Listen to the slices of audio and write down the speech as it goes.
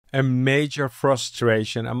A major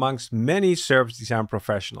frustration amongst many service design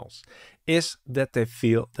professionals is that they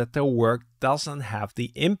feel that their work doesn't have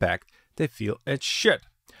the impact they feel it should,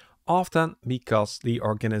 often because the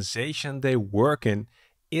organization they work in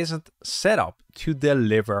isn't set up to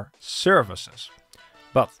deliver services.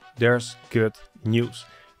 But there's good news.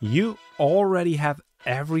 You already have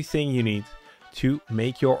everything you need to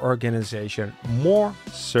make your organization more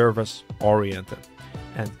service-oriented.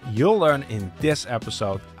 And you'll learn in this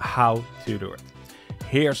episode how to do it.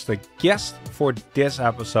 Here's the guest for this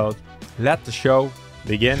episode. Let the show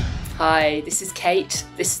begin. Hi, this is Kate.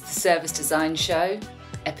 This is the Service Design Show,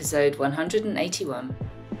 episode 181.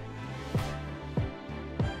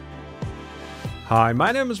 Hi,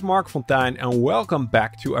 my name is Mark Fontijn and welcome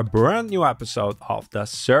back to a brand new episode of the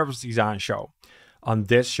Service Design Show. On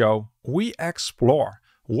this show, we explore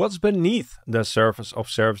what's beneath the surface of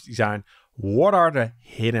service design. What are the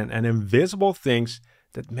hidden and invisible things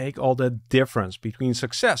that make all the difference between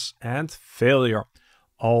success and failure?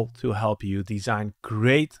 All to help you design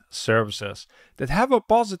great services that have a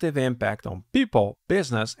positive impact on people,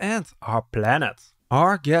 business, and our planet.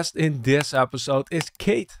 Our guest in this episode is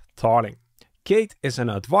Kate Tarling. Kate is an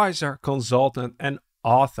advisor, consultant, and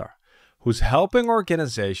author who's helping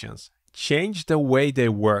organizations change the way they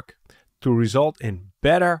work to result in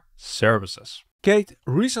better services. Kate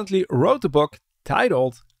recently wrote a book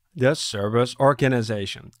titled The Service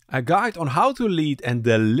Organization, a guide on how to lead and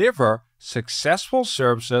deliver successful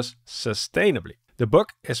services sustainably. The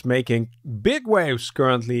book is making big waves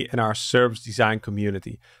currently in our service design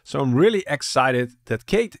community, so I'm really excited that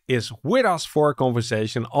Kate is with us for a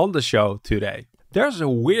conversation on the show today. There's a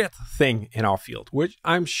weird thing in our field, which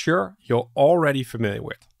I'm sure you're already familiar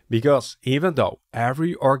with, because even though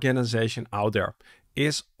every organization out there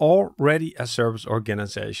is already a service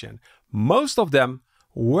organization, most of them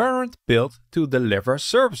weren't built to deliver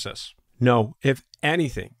services. No, if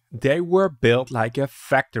anything, they were built like a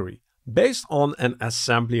factory based on an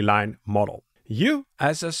assembly line model. You,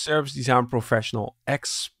 as a service design professional,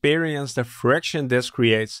 experience the friction this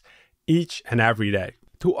creates each and every day.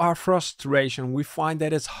 To our frustration, we find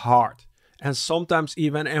that it's hard and sometimes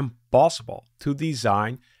even impossible to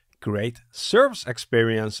design great service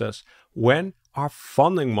experiences when our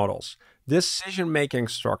funding models, decision-making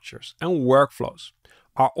structures, and workflows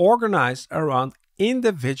are organized around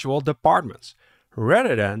individual departments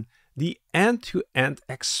rather than the end-to-end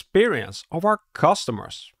experience of our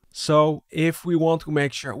customers. So if we want to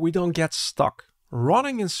make sure we don't get stuck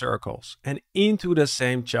running in circles and into the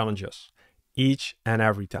same challenges each and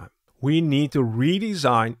every time, we need to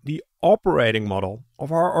redesign the operating model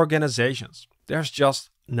of our organizations. There's just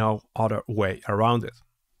no other way around it.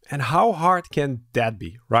 And how hard can that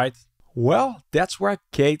be, right? Well, that's where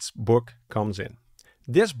Kate's book comes in.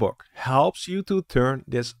 This book helps you to turn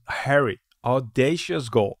this hairy, audacious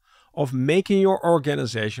goal of making your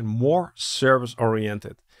organization more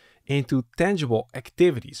service-oriented into tangible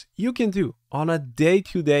activities you can do on a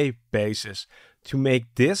day-to-day basis to make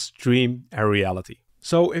this dream a reality.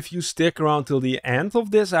 So if you stick around till the end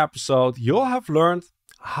of this episode, you'll have learned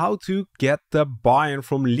how to get the buy-in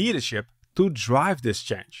from leadership to drive this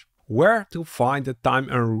change, where to find the time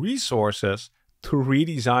and resources to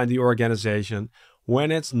redesign the organization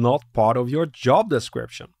when it's not part of your job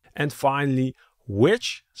description, and finally,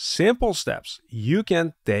 which simple steps you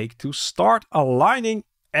can take to start aligning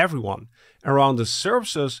everyone around the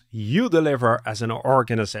services you deliver as an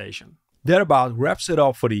organization. That about wraps it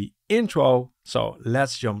up for the intro, so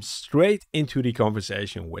let's jump straight into the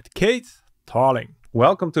conversation with Kate Tarling.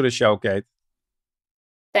 Welcome to the show, Kate.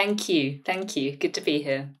 Thank you. Good to be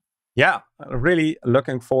here. Yeah, really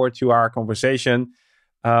looking forward to our conversation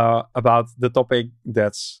about the topic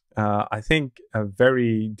that's, I think,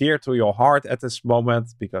 very dear to your heart at this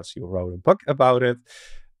moment because you wrote a book about it.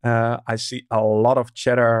 I see a lot of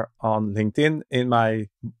chatter on LinkedIn in my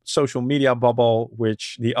social media bubble,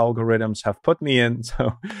 which the algorithms have put me in.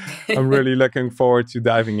 So I'm really looking forward to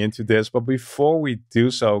diving into this. But before we do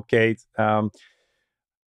so, Kate,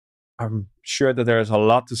 I'm sure that there's a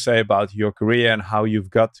lot to say about your career and how you've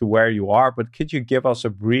got to where you are, but could you give us a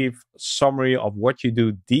brief summary of what you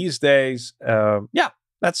do these days?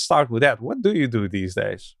 Let's start with that. What do you do these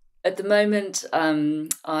days? At the moment,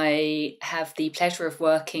 I have the pleasure of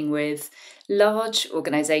working with large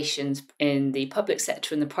organizations in the public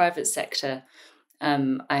sector and the private sector.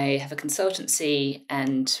 I have a consultancy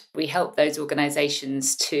and we help those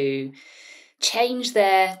organizations to change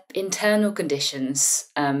their internal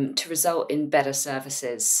conditions to result in better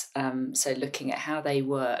services. So looking at how they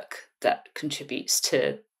work that contributes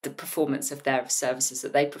to the performance of their services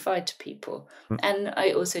that they provide to people. Mm. And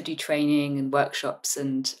I also do training and workshops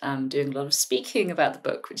and doing a lot of speaking about the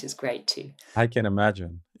book, which is great too. I can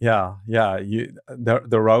imagine. Yeah. The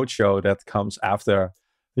roadshow that comes after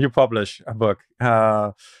you publish a book.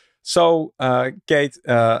 Kate,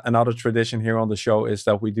 another tradition here on the show is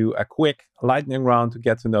that we do a quick lightning round to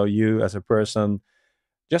get to know you as a person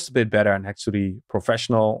just a bit better next to the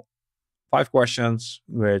professional. 5 questions,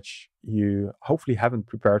 which you hopefully haven't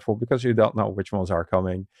prepared for because you don't know which ones are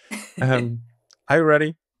coming. Are you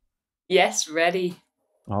ready? Yes, ready.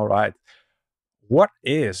 All right. What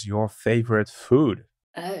is your favorite food?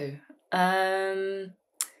 Oh,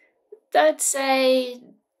 I'd say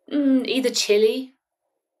either chili.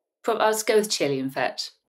 I'll go with chili, in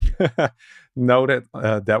fact. Noted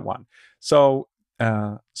that one. So,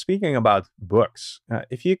 speaking about books,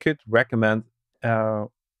 if you could recommend a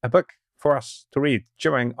book for us to read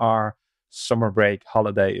during our summer break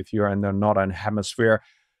holiday, if you're in the Northern Hemisphere,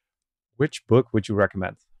 which book would you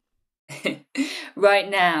recommend? Right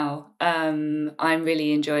now, I'm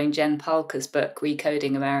really enjoying Jen Palker's book,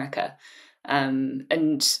 Recoding America.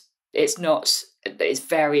 And it's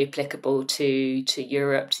very applicable to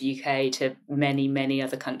Europe, to the UK, to many, many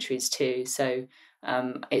other countries too. So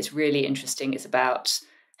it's really interesting. It's about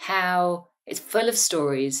how it's full of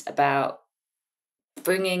stories about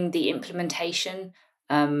bringing the implementation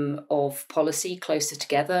of policy closer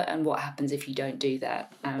together and what happens if you don't do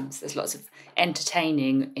that. So there's lots of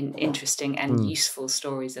entertaining, interesting and useful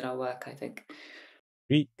stories in our work, I think.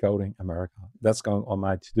 Recoding America. That's going on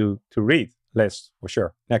my to read list for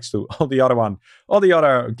sure. Next to all the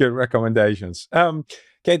other good recommendations.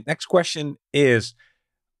 Kate, next question is,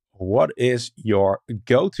 what is your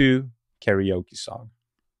go-to karaoke song?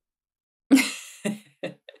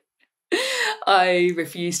 I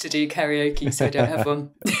refuse to do karaoke, so I don't have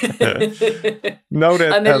one.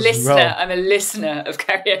 Noted. I'm a listener. Well. I'm a listener of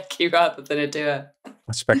karaoke rather than a doer.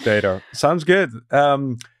 A spectator. Sounds good.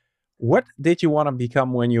 What did you want to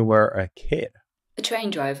become when you were a kid? A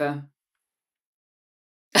train driver.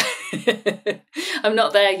 I'm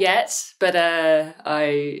not there yet, but I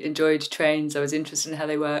enjoyed trains. I was interested in how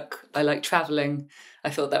they work. I like traveling.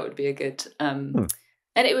 I thought that would be a good...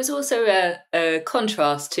 And it was also a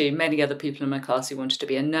contrast to many other people in my class who wanted to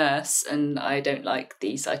be a nurse, and I don't like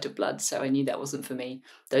the sight of blood, so I knew that wasn't for me.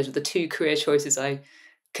 Those were the 2 career choices I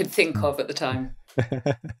could think of at the time.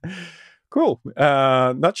 Cool.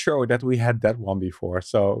 Not sure that we had that one before,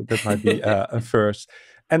 so that might be a first.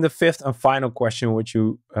 And the 5th and final question, which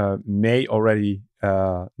you may already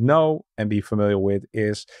know and be familiar with,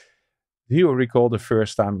 is, do you recall the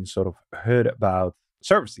first time you sort of heard about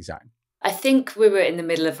service design? I think we were in the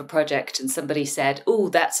middle of a project and somebody said, "Oh,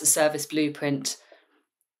 that's a service blueprint."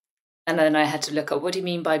 And then I had to look up, what do you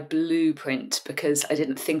mean by blueprint? Because I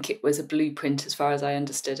didn't think it was a blueprint as far as I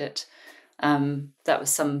understood it. That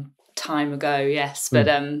was some time ago, yes. But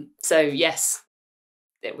so, yes,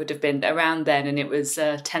 it would have been around then, and it was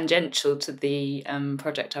tangential to the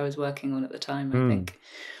project I was working on at the time, I think.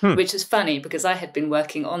 Which is funny because I had been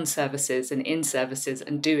working on services and in services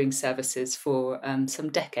and doing services for some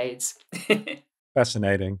decades.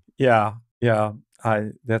 Fascinating. Yeah.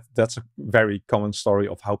 That's a very common story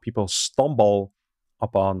of how people stumble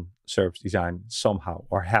upon service design somehow,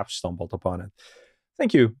 or have stumbled upon it.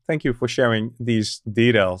 Thank you for sharing these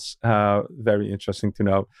details. Very interesting to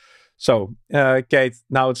know. So, Kate,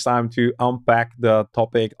 now it's time to unpack the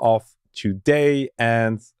topic of today.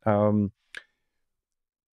 And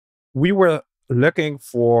we were looking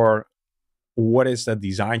for what is the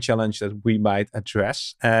design challenge that we might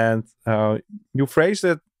address. And you phrased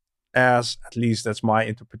it as, at least that's my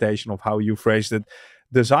interpretation of how you phrased it,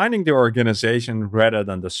 designing the organization rather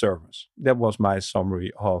than the service. That was my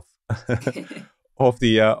summary of of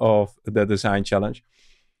the design challenge.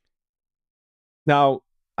 Now,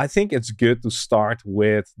 I think it's good to start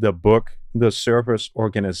with the book, The Service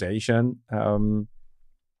Organization, and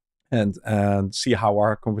see how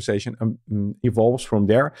our conversation evolves from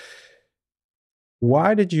there.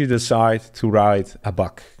 Why did you decide to write a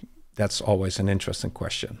book? That's always an interesting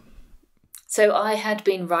question. So I had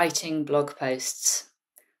been writing blog posts.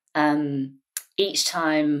 Each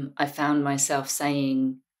time I found myself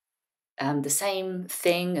saying the same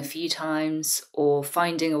thing a few times, or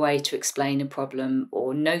finding a way to explain a problem,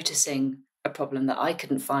 or noticing a problem that I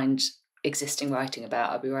couldn't find existing writing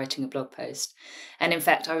about. I'd be writing a blog post. And in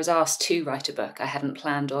fact, I was asked to write a book. I hadn't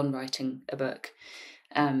planned on writing a book.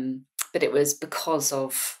 But it was because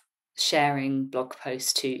of sharing blog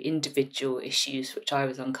posts to individual issues, which I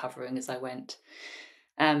was uncovering as I went.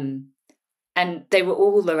 And they were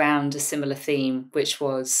all around a similar theme, which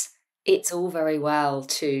was it's all very well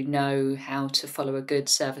to know how to follow a good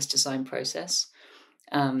service design process.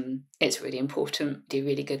 It's really important, do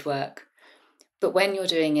really good work. But when you're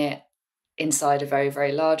doing it inside a very,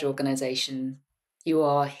 very large organization, you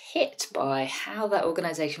are hit by how that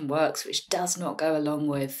organization works, which does not go along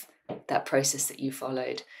with that process that you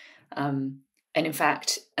followed. And in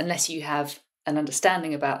fact, unless you have an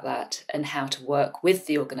understanding about that and how to work with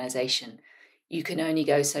the organization, you can only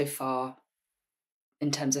go so far in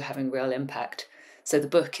terms of having real impact. So the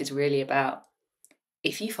book is really about,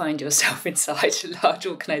 if you find yourself inside a large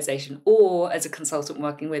organization or as a consultant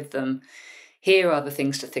working with them, here are the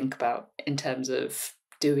things to think about in terms of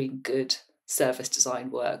doing good service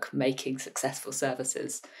design work, making successful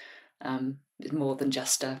services. More than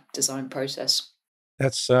just a design process.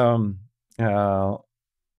 That's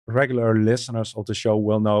regular listeners of the show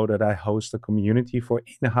will know that I host a community for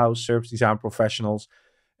in-house service design professionals.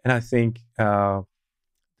 And I think the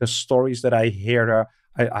stories that I hear,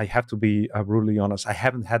 I have to be brutally honest, I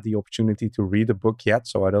haven't had the opportunity to read the book yet,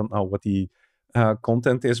 so I don't know what the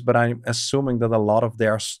content is, but I'm assuming that a lot of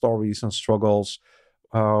their stories and struggles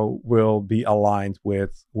will be aligned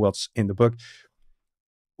with what's in the book.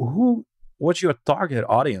 What's your target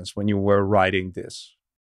audience when you were writing this?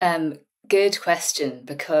 Good question,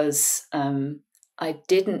 because I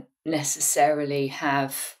didn't necessarily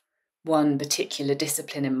have one particular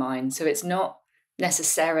discipline in mind. So it's not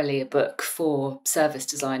necessarily a book for service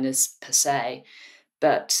designers per se,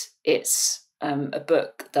 but it's a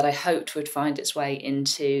book that I hoped would find its way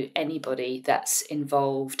into anybody that's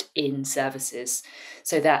involved in services.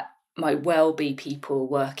 So that might well be people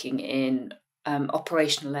working in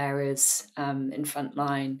operational areas in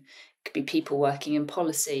frontline. It could be people working in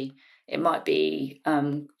policy. It might be,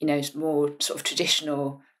 more sort of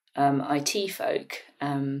traditional IT folk.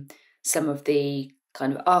 Some of the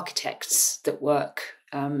kind of architects that work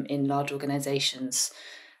in large organizations,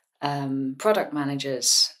 product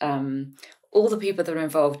managers, all the people that are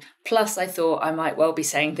involved. Plus, I thought I might well be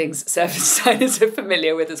saying things that service designers are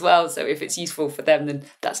familiar with as well. So if it's useful for them, then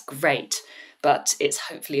that's great. But it's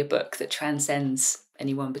hopefully a book that transcends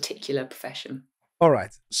any one particular profession. All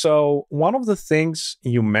right. So one of the things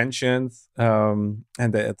you mentioned, and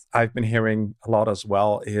that I've been hearing a lot as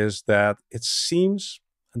well, is that it seems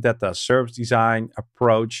that the service design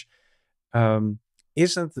approach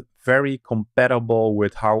isn't very compatible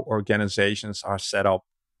with how organizations are set up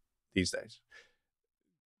these days.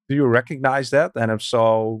 Do you recognize that? And if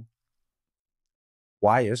so,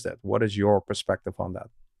 why is that? What is your perspective on that?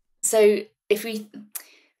 So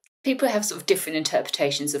people have sort of different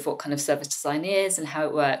interpretations of what kind of service design is and how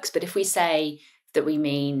it works. But if we say that we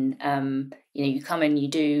mean, you come in,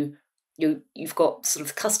 you've got sort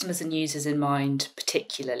of customers and users in mind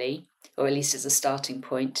particularly, or at least as a starting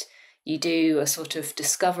point. You do a sort of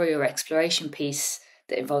discovery or exploration piece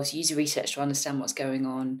that involves user research to understand what's going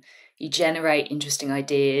on. You generate interesting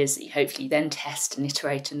ideas that you hopefully then test and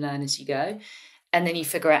iterate and learn as you go. And then you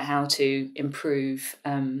figure out how to improve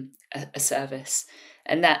a service.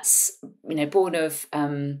 And that's, born of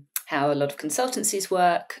how a lot of consultancies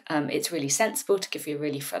work. It's really sensible to give you a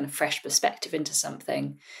really fun, fresh perspective into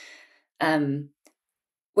something.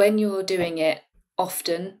 When you're doing it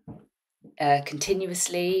often,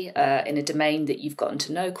 continuously, in a domain that you've gotten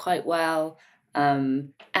to know quite well,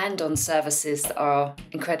 and on services that are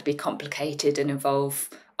incredibly complicated and involve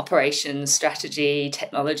operations, strategy,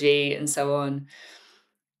 technology, and so on,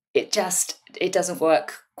 it doesn't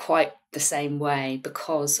work quite the same way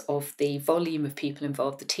because of the volume of people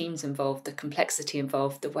involved, the teams involved, the complexity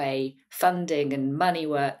involved, the way funding and money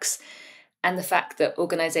works, and the fact that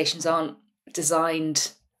organizations aren't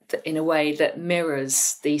designed in a way that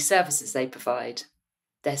mirrors the services they provide.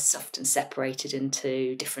 They're often separated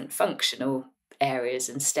into different functional areas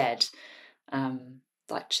instead,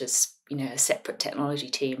 like just a separate technology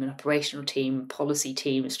team, an operational team, policy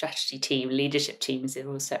team, strategy team, leadership teams. They're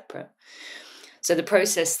all separate. So the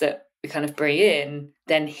process that we kind of bring in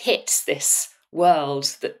then hits this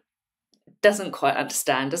world that doesn't quite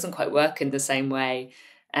understand, doesn't quite work in the same way,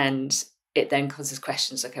 and it then causes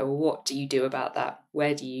questions. Okay, well, what do you do about that?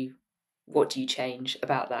 What do you change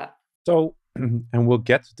about that? So, and we'll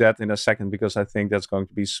get to that in a second because I think that's going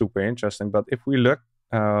to be super interesting. But if we look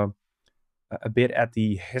a bit at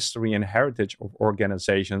the history and heritage of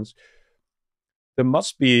organizations, there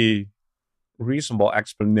must be reasonable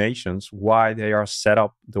explanations why they are set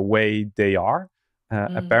up the way they are.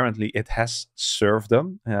 Apparently, it has served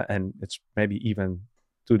them, and it's maybe even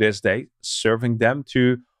to this day serving them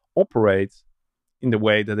to operate in the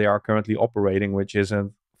way that they are currently operating, which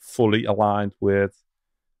isn't fully aligned with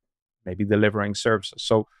maybe delivering services.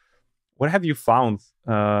 So What have you found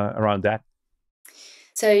around that?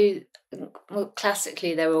 So, well,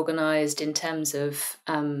 classically, they're organised in terms of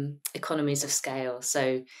economies of scale.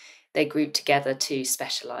 So they group together to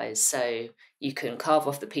specialise. So you can carve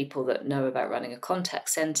off the people that know about running a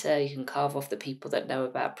contact centre. You can carve off the people that know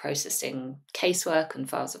about processing casework and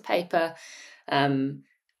files of paper, and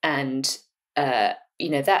that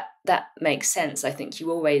makes sense. I think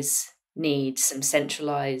you always need some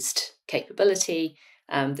centralised capability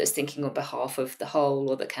that's thinking on behalf of the whole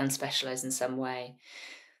or that can specialise in some way.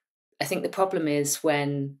 I think the problem is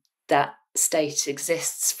when that state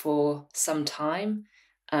exists for some time,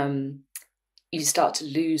 you start to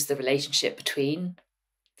lose the relationship between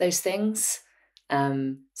those things.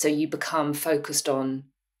 So you become focused on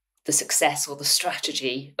the success or the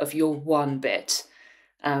strategy of your one bit.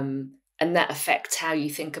 And that affects how you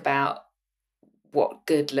think about what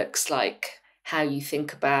good looks like, how you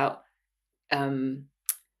think about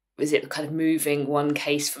is it kind of moving one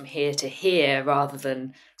case from here to here rather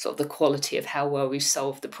than sort of the quality of how well we've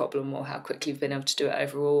solved the problem or how quickly we've been able to do it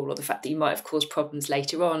overall, or the fact that you might have caused problems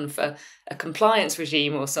later on for a compliance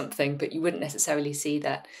regime or something, but you wouldn't necessarily see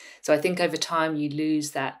that. So I think over time you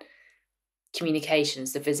lose that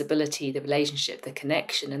communications, the visibility, the relationship, the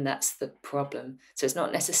connection, and that's the problem. So it's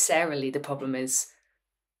not necessarily the problem is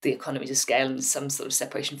the economies of scale and some sort of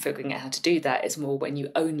separation, figuring out how to do that. It's more when you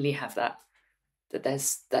only have that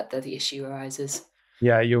the issue arises.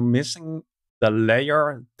 Yeah, you're missing the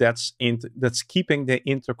layer that's keeping the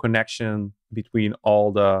interconnection between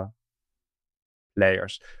all the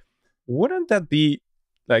layers. Wouldn't that be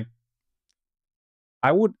like,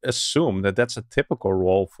 I would assume that that's a typical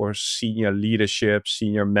role for senior leadership,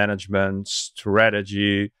 senior management,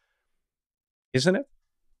 strategy, isn't it?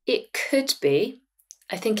 It could be.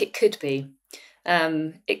 I think it could be.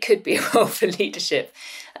 It could be a role for leadership.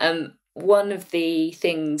 One of the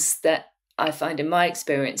things that I find in my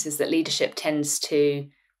experience is that leadership tends to,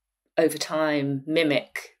 over time,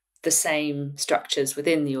 mimic the same structures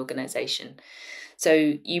within the organisation.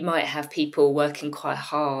 So you might have people working quite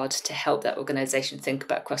hard to help that organisation think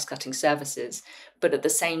about cross-cutting services. But at the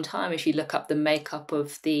same time, if you look up the makeup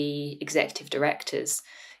of the executive directors,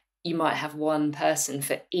 you might have one person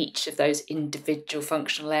for each of those individual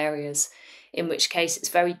functional areas, in which case it's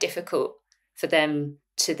very difficult for them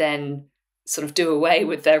to then sort of do away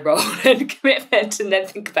with their role and commitment and then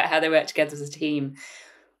think about how they work together as a team.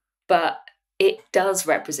 But it does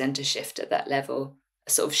represent a shift at that level,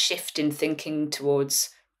 a sort of shift in thinking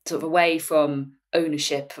towards sort of away from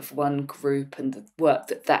ownership of one group and the work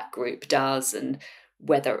that that group does and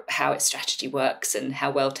how its strategy works and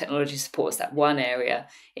how well technology supports that one area,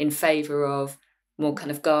 in favour of more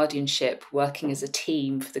kind of guardianship, working as a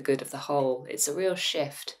team for the good of the whole. It's a real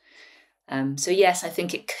shift. So yes, I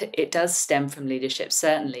think it does stem from leadership,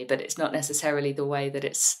 certainly, but it's not necessarily the way that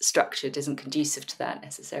it's structured isn't conducive to that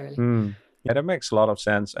necessarily. Yeah, that makes a lot of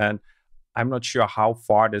sense. And I'm not sure how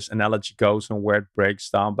far this analogy goes and where it breaks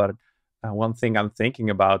down, but one thing I'm thinking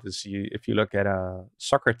about is if you look at a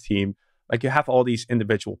soccer team, like you have all these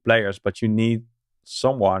individual players, but you need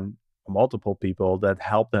someone, multiple people that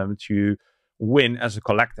help them to win as a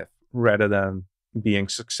collective rather than being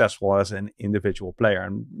successful as an individual player.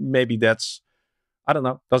 And maybe that's, I don't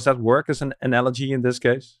know, does that work as an analogy in this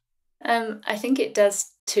case? I think it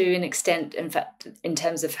does to an extent, in fact, in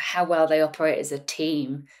terms of how well they operate as a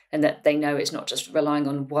team and that they know it's not just relying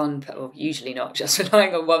on one, or usually not just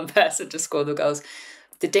relying on one person to score the goals.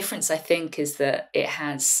 The difference, I think, is that it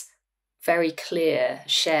has very clear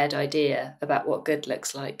shared idea about what good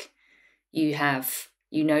looks like. You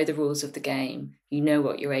know the rules of the game, you know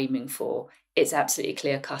what you're aiming for. It's absolutely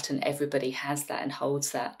clear cut and everybody has that and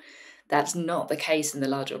holds that. That's not the case in the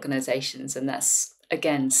large organisations, and that's,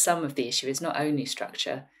 again, some of the issue is not only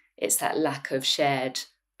structure, it's that lack of shared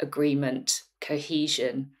agreement,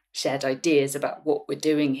 cohesion, shared ideas about what we're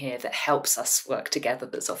doing here that helps us work together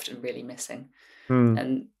that's often really missing.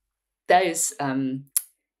 And those,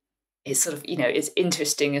 it's sort of, it's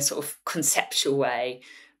interesting, a sort of conceptual way,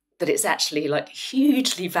 but it's actually like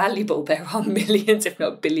hugely valuable. There are millions, if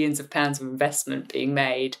not billions of pounds of investment being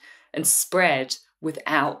made and spread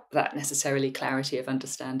without that necessarily clarity of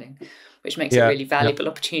understanding, which makes it a really valuable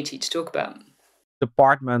opportunity to talk about.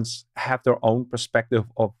 Departments have their own perspective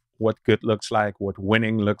of what good looks like, what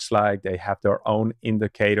winning looks like. They have their own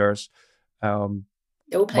indicators. They're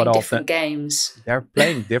all playing different games. They're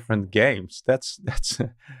playing different games. That's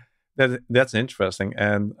interesting.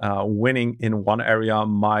 And winning in one area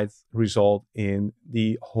might result in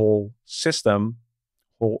the whole system,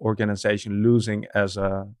 whole organization losing as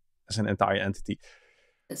an entire entity.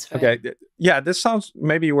 That's right. Okay. Yeah, this sounds,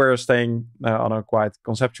 maybe we're staying on a quite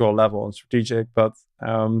conceptual level and strategic, but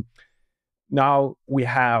now we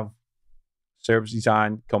have service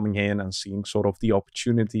design coming in and seeing sort of the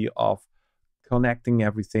opportunity of connecting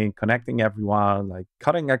everything, connecting everyone, like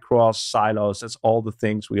cutting across silos. That's all the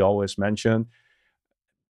things we always mention.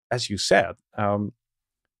 As you said,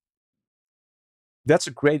 that's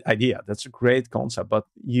a great idea. That's a great concept. But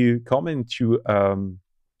you come into a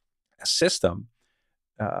system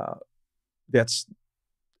uh, that's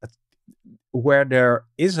where there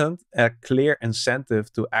isn't a clear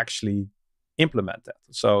incentive to actually implement that.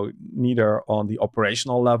 So neither on the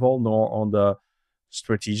operational level nor on the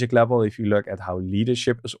strategic level, if you look at how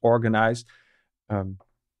leadership is organized, um,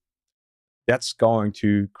 that's going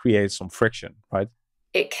to create some friction, right?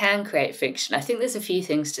 It can create friction. I think there's a few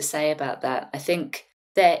things to say about that. I think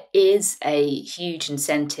there is a huge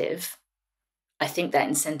incentive. I think that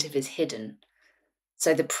incentive is hidden.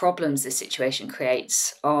 So the problems this situation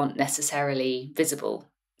creates aren't necessarily visible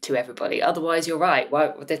to everybody. Otherwise, you're right.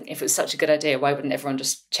 Why, if it's such a good idea, why wouldn't everyone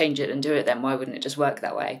just change it and do it then? Why wouldn't it just work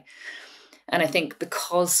that way? And I think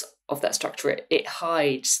because of that structure, it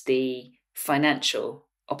hides the financial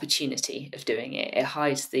opportunity of doing it. It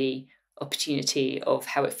hides the opportunity of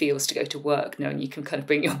how it feels to go to work, knowing you can kind of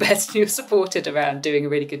bring your best and you're supported around doing a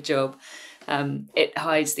really good job. It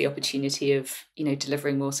hides the opportunity of,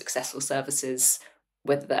 delivering more successful services,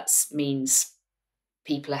 whether that means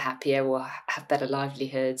people are happier or have better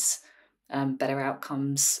livelihoods, better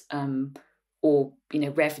outcomes, or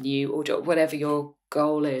revenue, or whatever your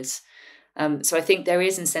goal is. So I think there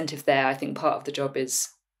is incentive there. I think part of the job is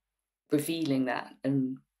revealing that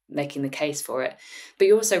and making the case for it. But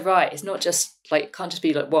you're also right. It's not just can't just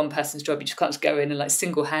be one person's job. You just can't just go in and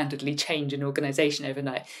single-handedly change an organization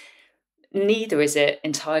overnight. Neither is it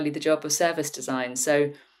entirely the job of service design.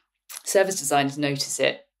 So service designers notice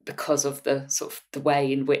it because of the sort of the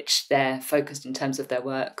way in which they're focused in terms of their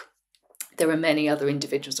work. There are many other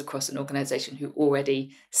individuals across an organization who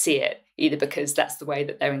already see it, either because that's the way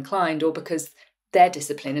that they're inclined or because their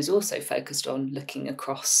discipline is also focused on looking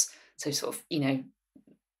across. So sort of,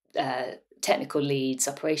 technical leads,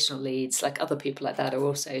 operational leads, like other people like that are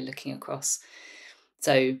also looking across.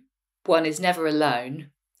 So one is never alone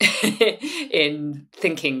in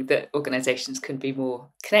thinking that organizations can be more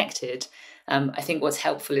connected. I think what's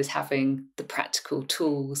helpful is having the practical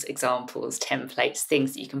tools, examples, templates,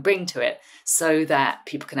 things that you can bring to it so that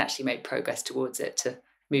people can actually make progress towards it, to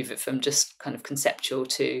move it from just kind of conceptual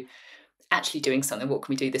to actually doing something. What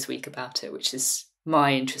can we do this week about it? Which is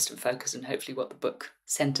my interest and focus, and hopefully what the book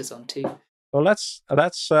centers on too. So let's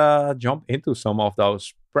jump into some of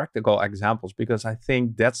those practical examples, because I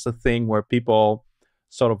think that's the thing where people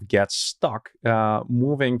sort of get stuck,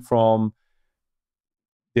 moving from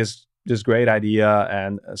this great idea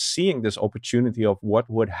and seeing this opportunity of what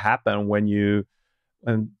would happen when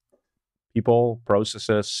people,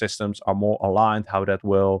 processes, systems are more aligned, how that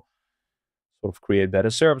will sort of create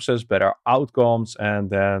better services, better outcomes,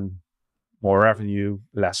 and then more revenue,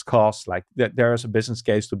 less cost. Like there is a business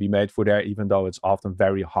case to be made for there, even though it's often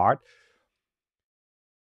very hard.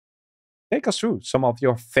 Take us through some of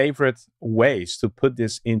your favorite ways to put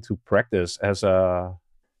this into practice as a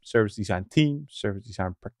service design team, service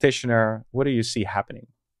design practitioner. What do you see happening?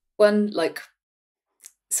 One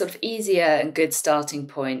sort of easier and good starting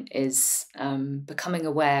point is becoming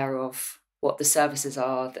aware of what the services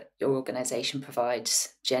are that your organization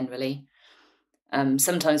provides generally.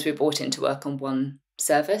 Sometimes we're brought in to work on one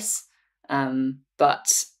service,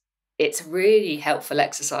 but it's a really helpful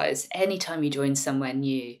exercise anytime you join somewhere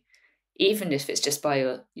new, even if it's just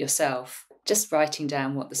by yourself, just writing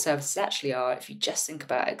down what the services actually are. If you just think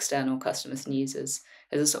about external customers and users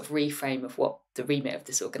as a sort of reframe of what the remit of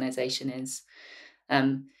this organization is.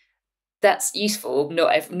 That's useful.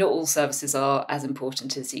 Not all services are as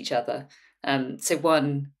important as each other. So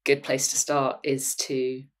one good place to start is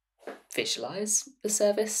to visualize the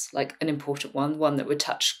service, like an important one that would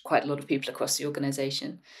touch quite a lot of people across the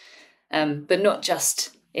organization, but not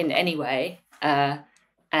just in any way,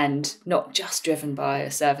 and not just driven by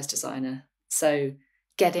a service designer. So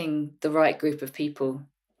getting the right group of people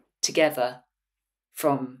together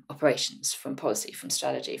from operations, from policy, from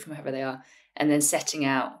strategy, from whoever they are, and then setting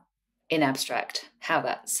out in abstract how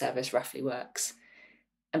that service roughly works,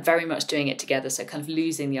 and very much doing it together. So kind of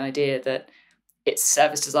losing the idea that it's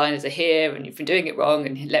service designers are here and you've been doing it wrong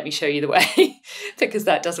and let me show you the way, because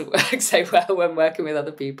that doesn't work so well when working with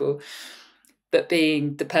other people. But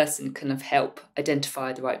being the person who kind of help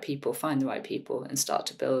identify the right people, find the right people, and start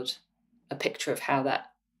to build a picture of how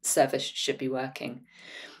that service should be working.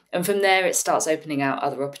 And from there, it starts opening out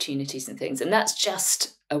other opportunities and things. And that's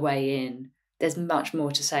just a way in. There's much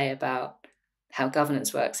more to say about how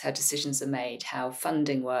governance works, how decisions are made, how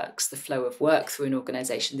funding works, the flow of work through an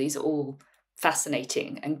organisation. These are all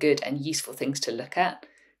fascinating and good and useful things to look at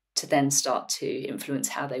to then start to influence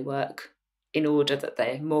how they work in order that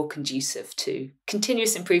they're more conducive to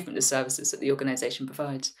continuous improvement of services that the organisation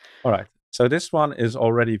provides. All right. So this one is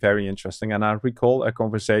already very interesting. And I recall a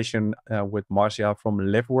conversation with Marcia from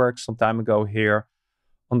LiveWorks some time ago here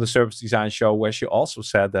on the Service Design Show, where she also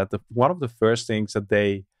said that one of the first things that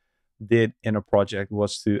they did in a project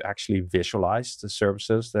was to actually visualize the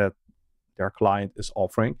services that their client is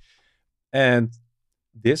offering. And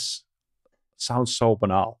this sounds so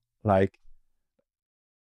banal. Like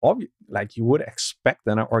you would expect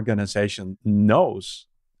that an organization knows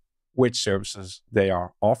which services they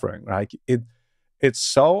are offering. Like it's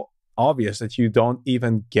so obvious that you don't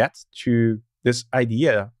even get to this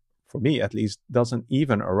idea, for me at least, doesn't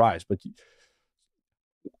even arise. But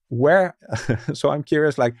where so I'm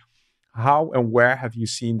curious, like, how and where have you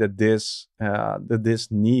seen that this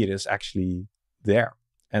need is actually there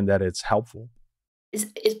and that it's helpful?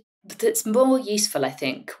 It's more useful, I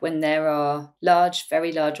think, when there are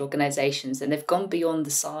very large organisations and they've gone beyond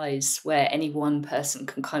the size where any one person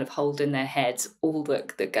can kind of hold in their heads all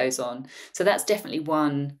that goes on. So that's definitely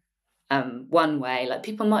one way. Like,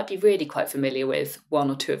 people might be really quite familiar with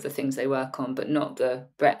one or two of the things they work on, but not the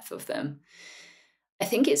breadth of them. I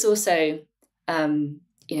think it's also,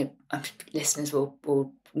 listeners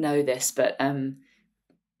will know this, but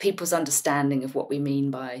people's understanding of what we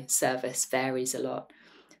mean by service varies a lot.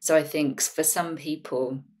 So I think for some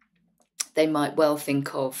people, they might well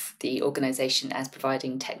think of the organisation as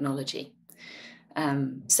providing technology.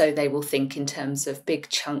 So they will think in terms of big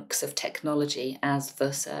chunks of technology as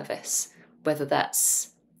the service, whether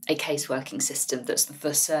that's a case working system that's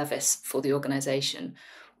the service for the organisation,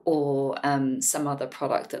 or some other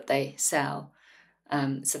product that they sell.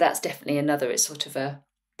 So that's definitely another. It's sort of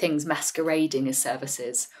things masquerading as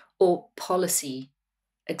services, or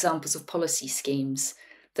examples of policy schemes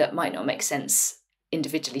that might not make sense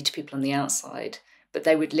individually to people on the outside, but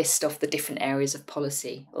they would list off the different areas of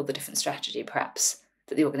policy or the different strategy perhaps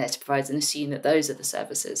that the organiser provides and assume that those are the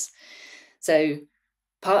services. So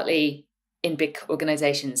partly in big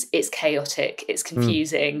organisations, it's chaotic, it's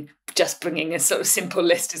confusing. Just bringing a sort of simple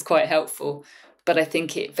list is quite helpful. But I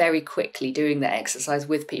think it very quickly, doing that exercise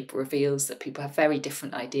with people, reveals that people have very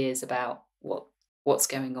different ideas about what's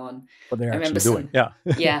going on. What they're actually doing. Yeah.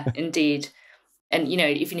 Yeah, indeed. And,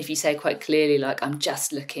 even if you say quite clearly, like, I'm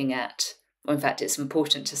just looking at, or in fact, it's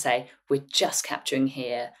important to say, we're just capturing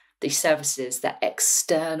here the services that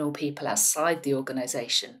external people outside the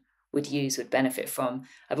organisation would benefit from.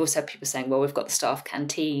 I've also had people saying, well, we've got the staff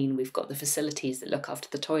canteen, we've got the facilities that look after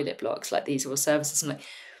the toilet blocks, like these are all services. I'm like,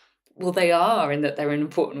 well, they are, in that they're an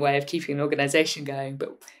important way of keeping an organisation going,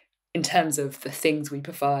 but in terms of the things we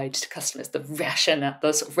provide to customers, the rationale,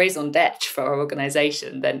 the sort of raison d'etre for our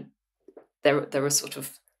organisation, then they're a sort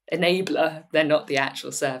of enabler. They're not the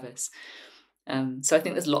actual service. So I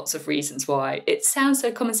think there's lots of reasons why it sounds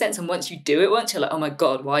so common sense, and once you do it once, you're like, oh my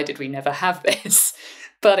God, why did we never have this?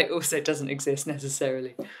 But it also doesn't exist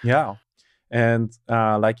necessarily. Yeah. And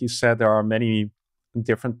like you said, there are many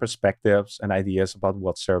different perspectives and ideas about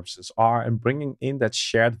what services are, and bringing in that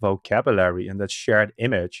shared vocabulary and that shared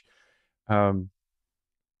image,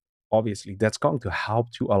 obviously that's going to help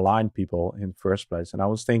to align people in the first place. And I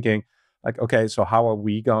was thinking, like, okay, so how are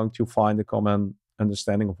we going to find a common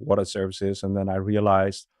understanding of what a service is? And then I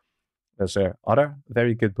realized there's another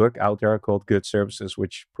very good book out there called Good Services,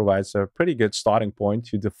 which provides a pretty good starting point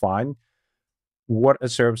to define what a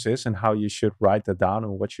service is and how you should write that down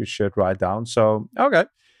and what you should write down. So, okay.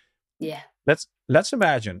 Yeah. Let's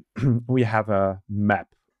imagine we have a map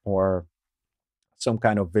or some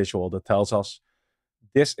kind of visual that tells us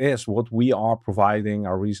this is what we are providing,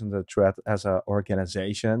 our reason to threat as an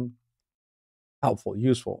organization. Helpful,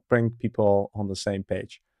 useful, bring people on the same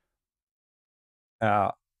page.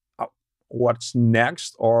 What's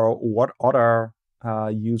next, or what other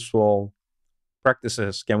useful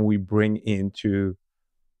practices can we bring in to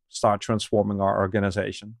start transforming our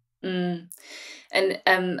organization? And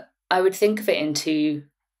I would think of it into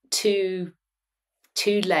two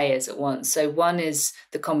layers at once. So one is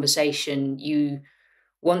the conversation you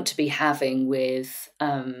want to be having with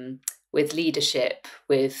leadership,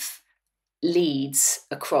 with leads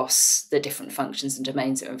across the different functions and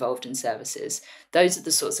domains that are involved in services. Those are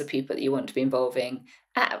the sorts of people that you want to be involving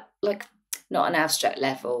at, like, not an abstract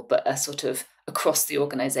level, but a sort of across the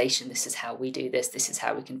organisation. This is how we do this. This is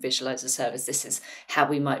how we can visualise a service. This is how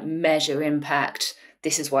we might measure impact.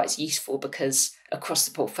 This is why it's useful, because across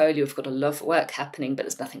the portfolio, we've got a lot of work happening, but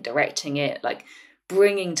there's nothing directing it. Like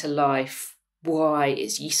bringing to life why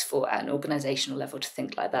it's useful at an organizational level to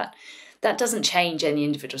think like that. That doesn't change any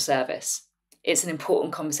individual service. It's an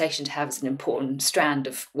important conversation to have. It's an important strand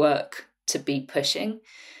of work to be pushing.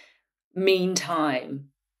 Meantime,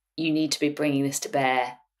 you need to be bringing this to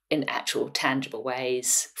bear in actual tangible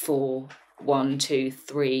ways for 1, 2,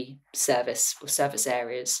 3 service or service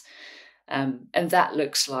areas. And that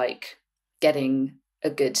looks like getting a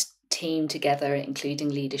good team together, including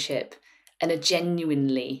leadership, and a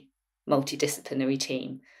genuinely multidisciplinary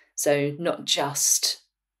team. So not just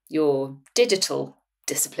your digital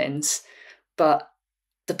disciplines, but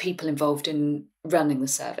the people involved in running the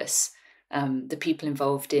service, the people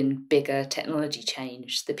involved in bigger technology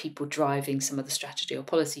change, the people driving some of the strategy or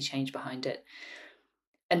policy change behind it.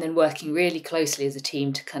 And then working really closely as a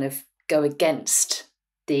team to kind of go against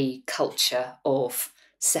the culture of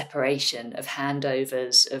separation, of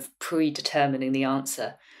handovers, of predetermining the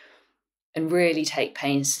answer, and really take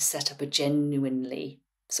pains to set up a genuinely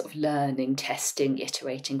sort of learning, testing,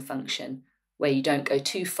 iterating function where you don't go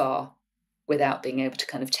too far without being able to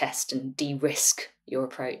kind of test and de-risk your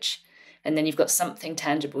approach. And then you've got something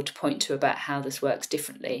tangible to point to about how this works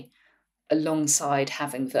differently, alongside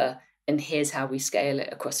having and here's how we scale it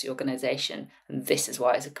across the organisation. And this is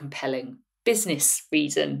why it's a compelling business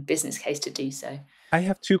case to do so. I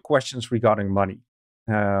have 2 questions regarding money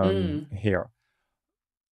here.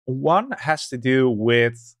 One has to do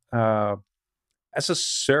with, as a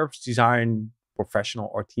service design professional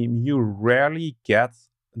or team, you rarely get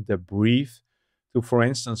the brief to, for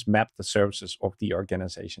instance, map the services of the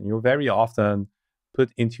organization. You're very often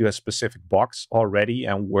put into a specific box already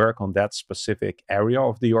and work on that specific area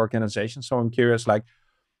of the organization. So I'm curious, like,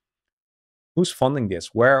 who's funding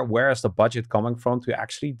this? Where is the budget coming from to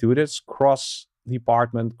actually do this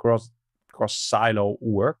cross-department, cross silo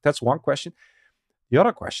work? That's one question. The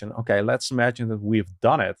other question, okay, let's imagine that we've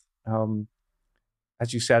done it.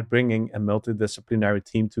 As you said, bringing a multidisciplinary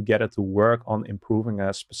team together to work on improving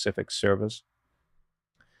a specific service.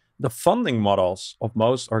 The funding models of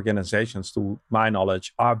most organizations, to my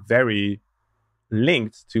knowledge, are very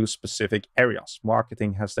linked to specific areas.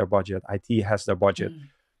 Marketing has their budget, IT has their budget.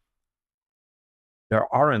 There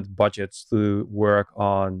aren't budgets to work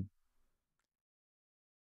on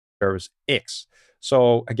service X.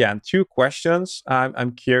 So again, 2 questions.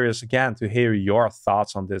 I'm curious again to hear your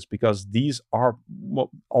thoughts on this, because these are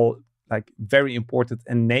all like very important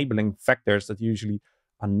enabling factors that usually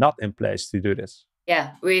are not in place to do this.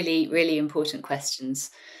 Yeah, really, really important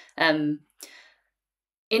questions.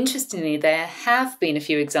 Interestingly, there have been a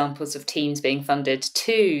few examples of teams being funded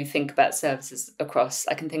to think about services across.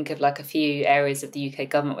 I can think of like a few areas of the UK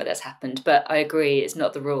government where that's happened, but I agree it's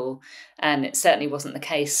not the rule. And it certainly wasn't the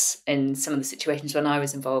case in some of the situations when I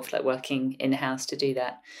was involved, like working in-house to do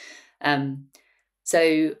that.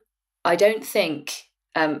 So I don't think,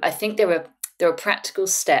 I think there are practical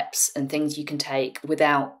steps and things you can take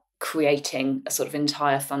without creating a sort of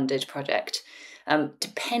entire funded project,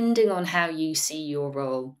 depending on how you see your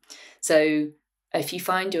role. So if you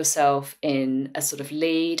find yourself in a sort of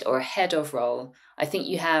lead or a head of role, I think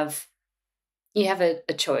you have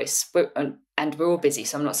a choice. And we're all busy,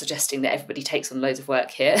 so I'm not suggesting that everybody takes on loads of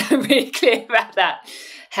work here. I'm really clear about that.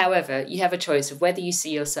 However, you have a choice of whether you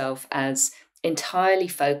see yourself as entirely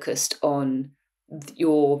focused on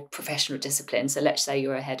your professional discipline. So let's say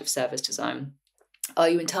you're a head of service design. Are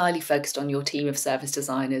you entirely focused on your team of service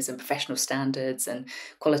designers and professional standards and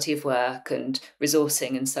quality of work and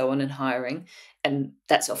resourcing and so on and hiring? And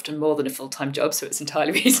that's often more than a full-time job, so it's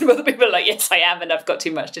entirely reasonable that people are like, yes, I am, and I've got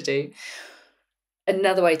too much to do.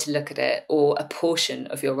 Another way to look at it, or a portion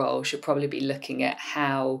of your role, should probably be looking at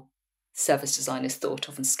how service design is thought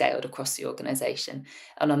of and scaled across the organisation.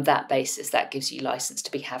 And on that basis, that gives you license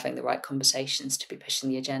to be having the right conversations, to be pushing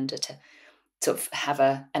the agenda, to sort of have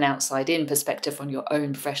an outside-in perspective on your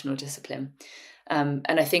own professional discipline. And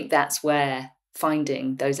I think that's where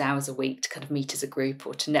finding those hours a week to kind of meet as a group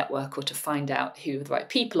or to network or to find out who the right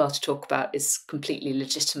people are to talk about is completely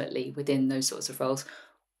legitimately within those sorts of roles,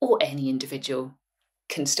 or any individual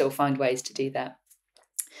can still find ways to do that.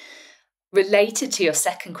 Related to your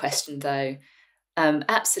second question, though,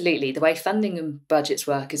 absolutely, the way funding and budgets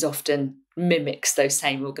work is often mimics those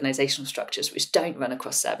same organisational structures which don't run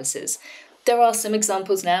across services. There are some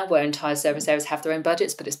examples now where entire service areas have their own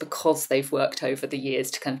budgets, but it's because they've worked over the years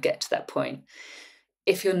to kind of get to that point.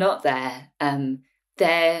 If you're not there,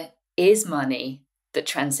 there is money that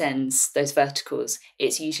transcends those verticals.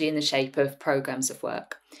 It's usually in the shape of programs of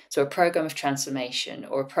work. So a program of transformation,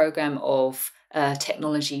 or a program of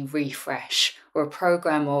technology refresh, or a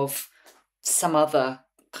program of some other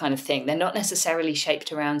kind of thing. They're not necessarily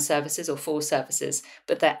shaped around services or for services,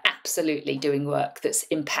 but they're absolutely doing work that's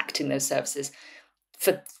impacting those services.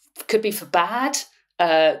 Could be for bad,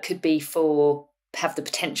 could be for have the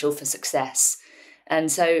potential for success.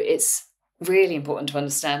 And so it's really important to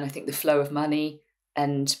understand, I think, the flow of money,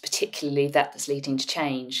 and particularly that's leading to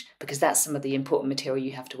change, because that's some of the important material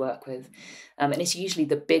you have to work with. And it's usually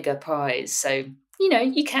the bigger prize. So,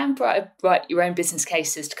 you can write your own business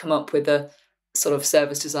cases to come up with a sort of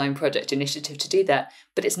service design project initiative to do that,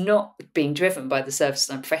 but it's not being driven by the service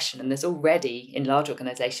design profession. And there's already, in large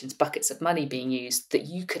organizations, buckets of money being used that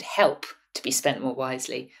you could help to be spent more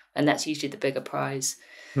wisely. And that's usually the bigger prize.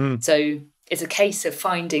 So it's a case of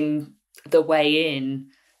finding the way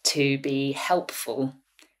in to be helpful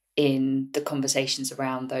in the conversations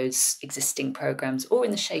around those existing programs, or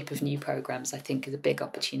in the shape of new programs, I think is a big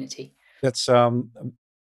opportunity. That's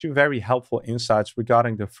two very helpful insights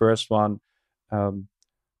regarding the first one.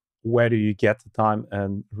 Where do you get the time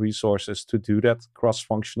and resources to do that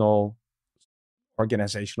cross-functional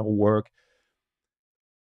organizational work?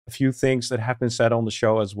 A few things that have been said on the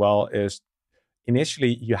show as well is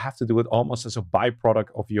initially you have to do it almost as a byproduct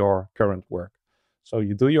of your current work. So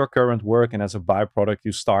you do your current work, and as a byproduct,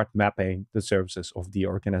 you start mapping the services of the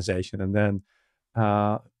organization. And then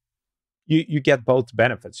you get both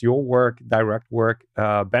benefits. Your work, direct work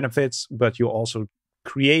benefits, but you're also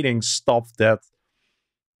creating stuff that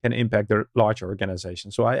can impact the larger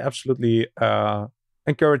organization. So I absolutely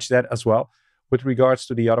encourage that as well. With regards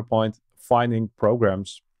to the other point, finding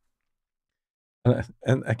programs.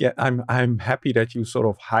 And again, I'm happy that you sort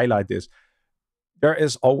of highlight this. There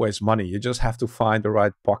is always money. You just have to find the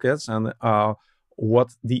right pockets, and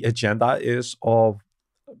what the agenda is of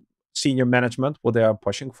senior management, what they are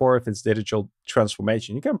pushing for. If it's digital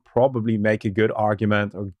transformation, you can probably make a good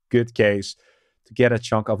argument or good case to get a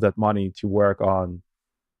chunk of that money to work on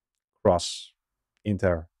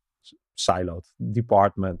siloed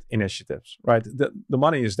department initiatives, right? The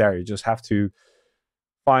money is there. You just have to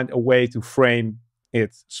find a way to frame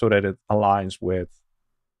it so that it aligns with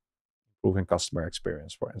improving customer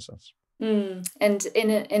experience, for instance. And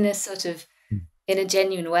in a sort of in a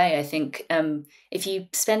genuine way, I think if you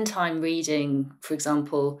spend time reading, for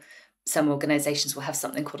example, some organizations will have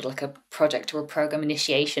something called like a project or a program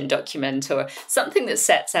initiation document, or something that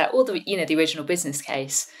sets out all the the original business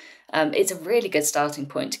case. It's a really good starting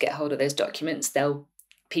point to get hold of those documents.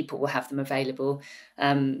 People will have them available.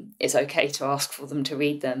 It's okay to ask for them, to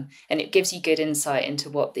read them, and it gives you good insight into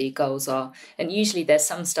what the goals are. And usually there's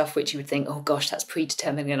some stuff which you would think, oh gosh, that's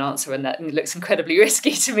predetermining an answer, and that looks incredibly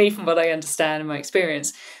risky to me from what I understand and my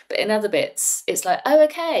experience. But in other bits, it's like, oh,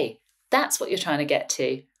 okay, that's what you're trying to get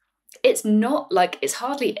to. It's not like, it's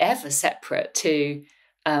hardly ever separate to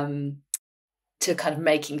kind of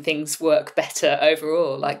making things work better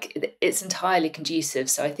overall. Like, it's entirely conducive.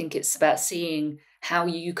 So I think it's about seeing how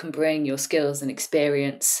you can bring your skills and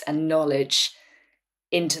experience and knowledge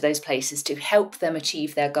into those places to help them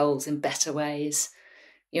achieve their goals in better ways.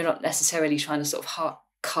 You're not necessarily trying to sort of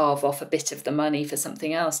carve off a bit of the money for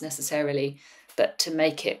something else necessarily, but to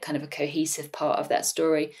make it kind of a cohesive part of that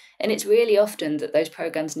story. And it's really often that those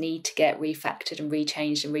programs need to get refactored and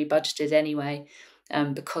rechanged and rebudgeted anyway,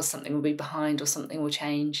 because something will be behind or something will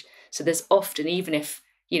change. So there's often, even if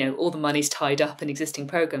all the money's tied up in existing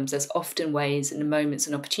programs, there's often ways and moments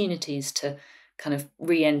and opportunities to kind of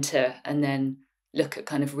re-enter and then look at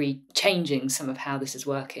kind of changing some of how this is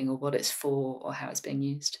working or what it's for or how it's being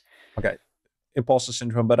used. Okay, imposter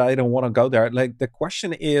syndrome, but I don't want to go there. Like, the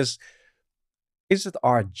question is it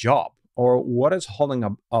our job, or what is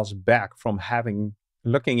holding us back from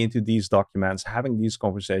looking into these documents, having these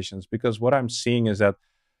conversations? Because what I'm seeing is that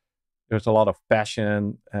there's a lot of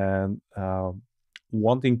passion and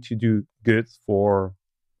wanting to do good for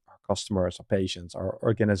our customers, our patients, our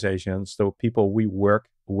organizations, the people we work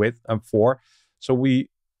with and for. So we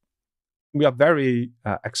are very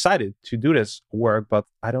excited to do this work, but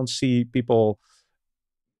I don't see people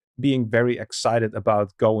being very excited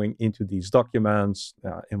about going into these documents,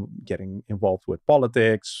 and getting involved with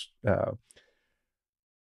politics.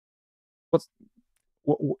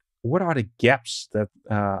 What are the gaps that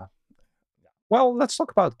well, let's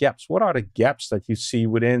talk about gaps. What are the gaps that you see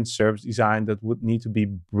within service design that would need to be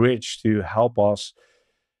bridged to help us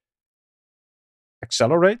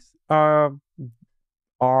accelerate our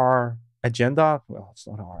agenda? Well, it's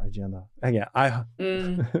not our agenda. Again,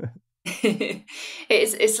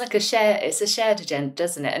 it's like a shared agenda,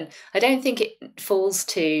 doesn't it? And I don't think it falls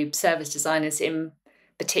to service designers in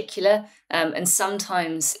particular. And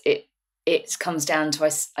sometimes it comes down to,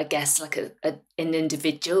 I guess, like an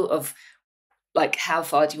individual of like, how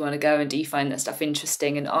far do you want to go, and do you find that stuff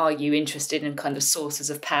interesting, and are you interested in kind of sources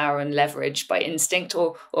of power and leverage by instinct,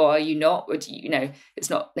 or are you not? Or do you, it's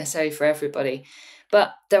not necessary for everybody,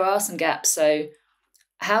 but there are some gaps. So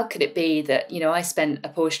how could it be that, I spent a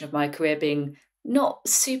portion of my career being not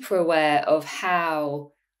super aware of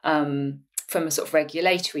how, from a sort of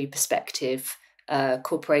regulatory perspective,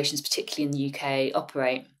 corporations, particularly in the UK,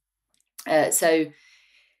 operate. So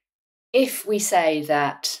if we say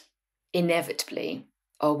that inevitably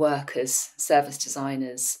our work as service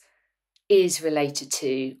designers is related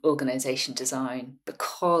to organisation design,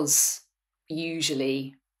 because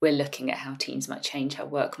usually we're looking at how teams might change, how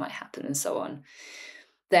work might happen, and so on,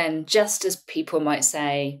 then just as people might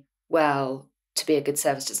say, well, to be a good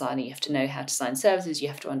service designer, you have to know how to design services, you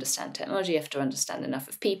have to understand technology, you have to understand enough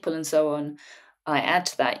of people, and so on. I add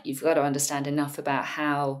to that, you've got to understand enough about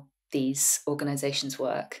how these organisations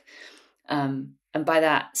work. And by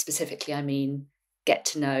that specifically, I mean, get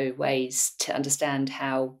to know ways to understand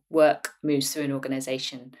how work moves through an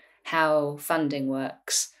organisation, how funding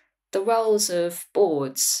works, the roles of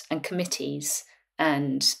boards and committees,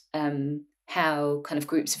 and how kind of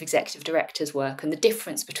groups of executive directors work, and the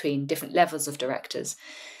difference between different levels of directors.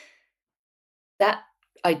 That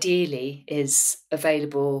ideally is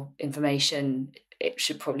available information. It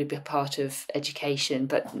should probably be a part of education,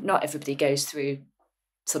 but not everybody goes through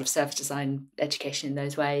sort of service design education in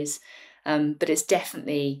those ways. But it's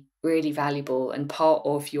definitely really valuable, and part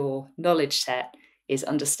of your knowledge set is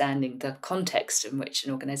understanding the context in which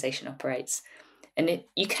an organisation operates. And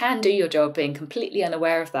you can do your job being completely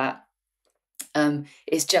unaware of that.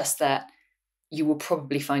 It's just that you will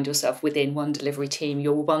probably find yourself within one delivery team.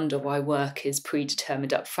 You'll wonder why work is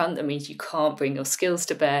predetermined up front. That means you can't bring your skills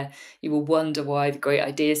to bear. You will wonder why the great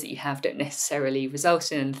ideas that you have don't necessarily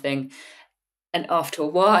result in anything. And after a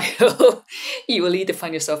while, you will either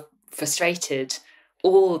find yourself frustrated,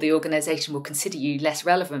 or the organisation will consider you less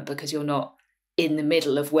relevant because you're not in the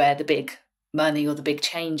middle of where the big money or the big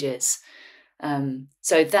change is.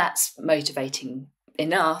 So that's motivating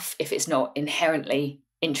enough, if it's not inherently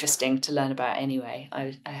interesting to learn about anyway,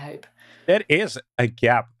 I hope. That is a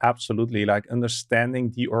gap, absolutely. Like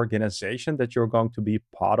understanding the organization that you're going to be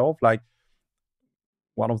part of. Like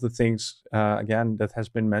one of the things, again, that has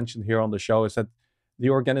been mentioned here on the show is that the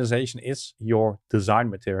organization is your design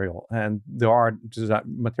material, and there are design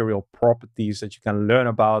material properties that you can learn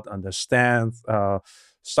about, understand,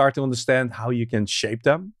 start to understand how you can shape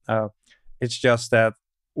them. It's just that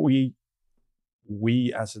we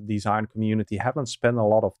as a design community haven't spent a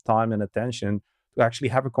lot of time and attention to actually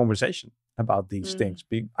have a conversation about these things.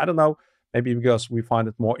 I don't know, maybe because we find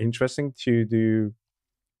it more interesting to do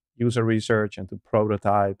user research and to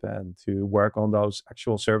prototype and to work on those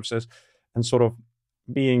actual services, and sort of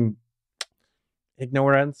being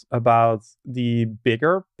ignorant about the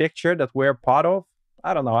bigger picture that we're part of.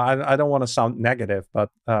 I don't know. I don't want to sound negative, but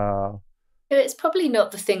it's probably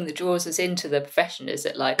not the thing that draws us into the profession, is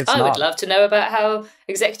it? Like, I not. would love to know about how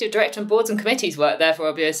executive director and boards and committees work, therefore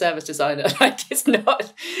I'll be a service designer. Like, it's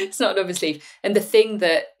not obviously. And the thing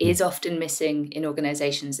that is often missing in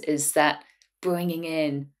organisations is that bringing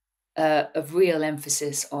in a real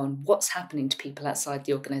emphasis on what's happening to people outside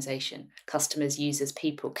the organisation, customers, users,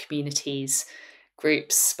 people, communities,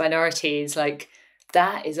 groups, minorities. Like,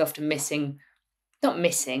 that is often missing. Not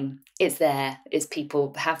missing, it's there, it's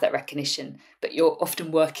people have that recognition, but you're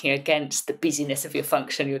often working against the busyness of your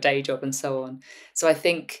function, your day job, and so on. So I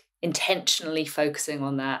think intentionally focusing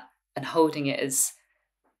on that and holding it as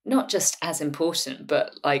not just as important,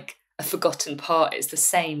 but like a forgotten part. It's the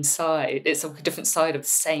same side, it's a different side of the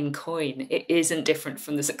same coin. It isn't different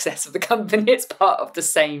from the success of the company, it's part of the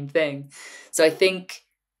same thing. So I think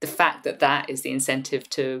the fact that that is the incentive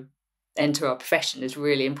to enter our profession is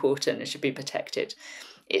really important and should be protected.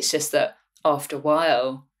 It's just that after a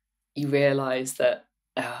while, you realise that,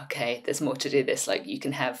 okay, there's more to do this. Like, you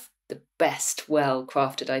can have the best,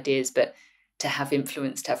 well-crafted ideas, but to have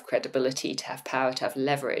influence, to have credibility, to have power, to have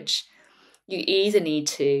leverage, you either need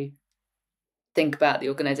to think about the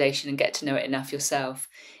organisation and get to know it enough yourself.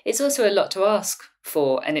 It's also a lot to ask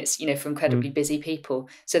for, and it's, for incredibly busy people.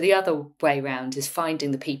 So the other way around is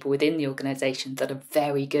finding the people within the organisation that are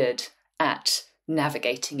very good at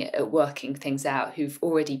navigating it, at working things out, who've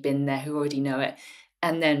already been there, who already know it,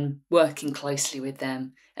 and then working closely with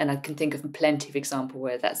them. And I can think of plenty of examples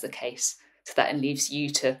where that's the case. So that leaves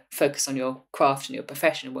you to focus on your craft and your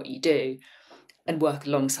profession and what you do, and work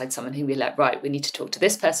alongside someone who will be like, right, we need to talk to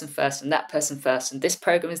this person first and that person first, and this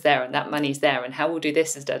program is there and that money's there, and how we'll do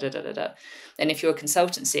this is da da da da da. And if you're a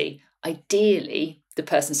consultancy, ideally the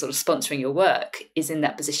person sort of sponsoring your work is in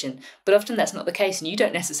that position. But often that's not the case, and you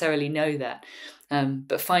don't necessarily know that.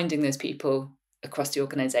 But finding those people across the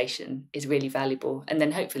organisation is really valuable. And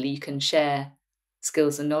then hopefully you can share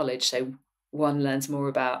skills and knowledge. So one learns more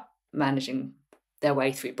about managing their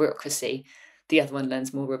way through bureaucracy. The other one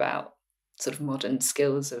learns more about sort of modern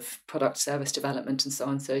skills of product service development and so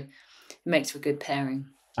on. So it makes for a good pairing.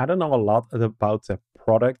 I don't know a lot about the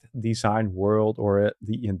product design world or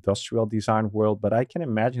the industrial design world, but I can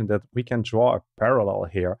imagine that we can draw a parallel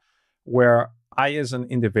here where I, as an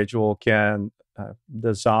individual, can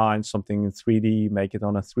design something in 3D, make it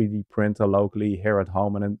on a 3D printer locally here at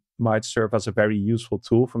home, and it might serve as a very useful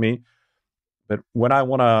tool for me. But when I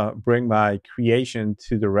want to bring my creation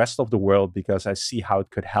to the rest of the world because I see how it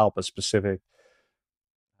could help a specific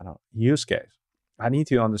use case, I need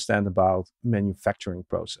to understand about manufacturing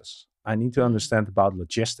process. I need to understand about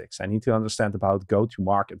logistics. I need to understand about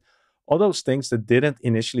go-to-market. All those things that didn't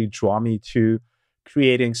initially draw me to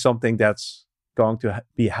creating something that's going to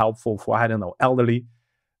be helpful for, I don't know, elderly.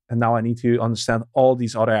 And now I need to understand all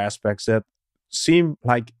these other aspects that seem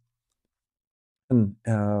like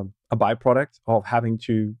a byproduct of having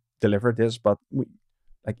to deliver this. But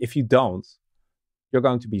like if you don't, you're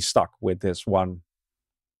going to be stuck with this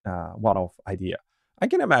one-off idea. I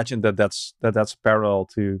can imagine that that's parallel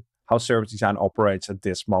to how service design operates at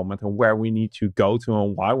this moment and where we need to go to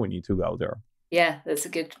and why we need to go there. Yeah, that's a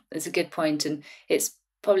good point, and it's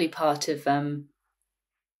probably part of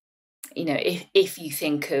if you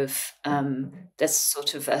think of there's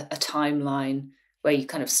sort of a timeline where you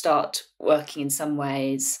kind of start working in some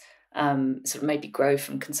ways, sort of maybe grow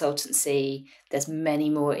from consultancy. There's many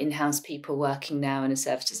more in-house people working now in a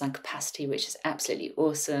service design capacity, which is absolutely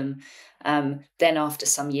awesome. Then after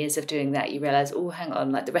some years of doing that, you realize, oh, hang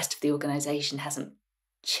on, like the rest of the organization hasn't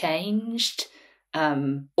changed.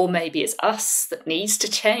 Or maybe it's us that needs to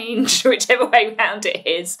change, whichever way around it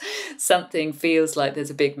is. Something feels like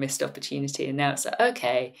there's a big missed opportunity. And now it's like,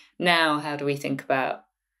 okay, now how do we think about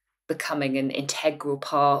becoming an integral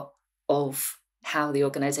part of how the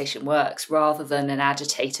organization works rather than an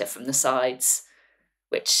agitator from the sides,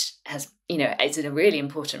 which has, is in a really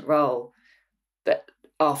important role. But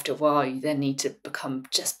after a while, you then need to become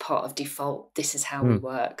just part of default. This is how we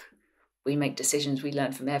work. We make decisions, we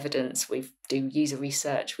learn from evidence, we do user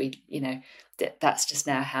research, that's just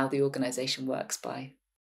now how the organization works by.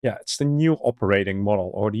 Yeah, it's the new operating model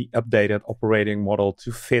or the updated operating model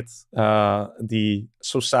to fit the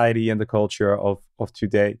society and the culture of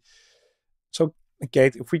today. So,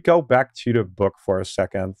 Kate, if we go back to the book for a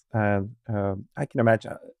second, and I can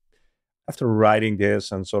imagine after writing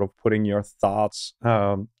this and sort of putting your thoughts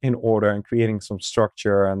in order and creating some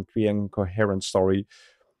structure and creating a coherent story,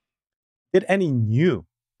 did any new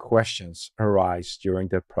questions arise during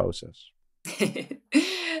that process?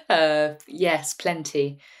 Yes,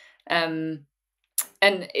 plenty. And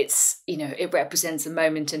it's, it represents a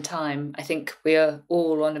moment in time. I think we are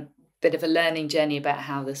all on a bit of a learning journey about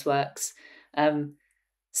how this works.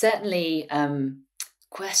 Certainly,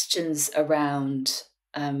 questions around,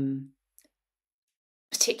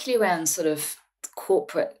 particularly around sort of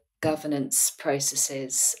corporate governance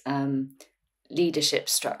processes, leadership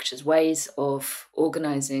structures, ways of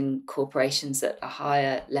organizing corporations at a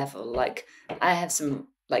higher level. Like I have some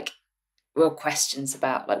real questions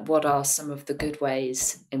about what are some of the good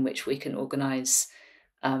ways in which we can organize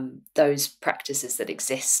those practices that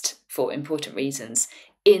exist for important reasons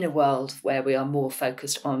in a world where we are more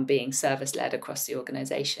focused on being service-led across the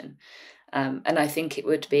organization. And I think it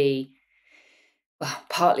would be, well,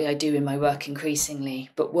 partly I do in my work increasingly,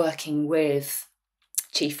 but working with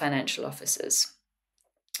chief financial officers,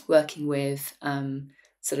 working with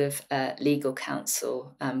legal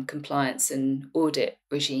counsel, compliance and audit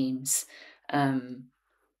regimes, some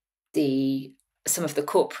of the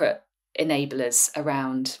corporate enablers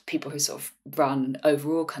around people who sort of run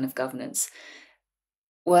overall kind of governance.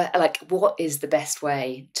 What is the best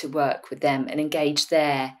way to work with them and engage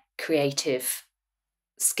their creative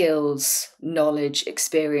skills, knowledge,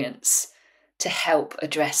 experience to help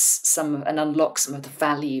address and unlock some of the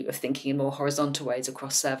value of thinking in more horizontal ways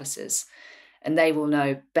across services. And they will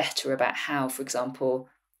know better about how, for example,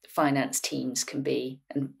 finance teams can be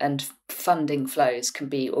and funding flows can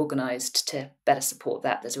be organised to better support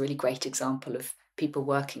that. There's a really great example of people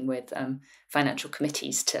working with financial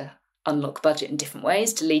committees to unlock budget in different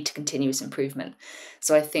ways to lead to continuous improvement.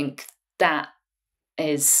 So I think that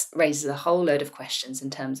raises a whole load of questions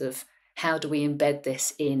in terms of how do we embed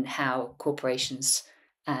this in how corporations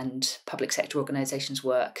and public sector organisations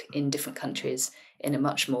work in different countries in a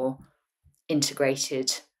much more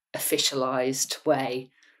integrated, officialised way.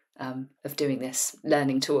 of doing this,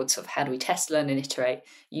 learning towards sort of how do we test, learn and iterate,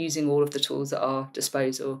 using all of the tools at our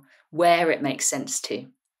disposal where it makes sense to.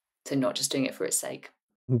 So not just doing it for its sake.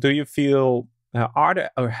 Do you feel, are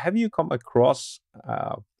there, or have you come across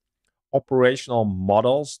operational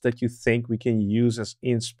models that you think we can use as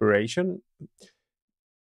inspiration,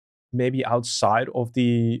 maybe outside of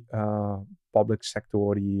the public sector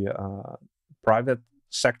or the private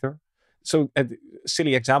sector? So, a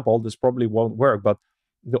silly example, this probably won't work, but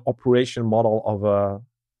the operation model of a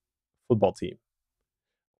football team,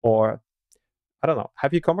 or I don't know.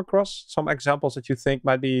 Have you come across some examples that you think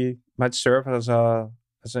might serve as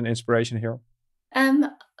an inspiration here? Um,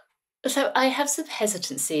 so I have some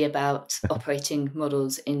hesitancy about operating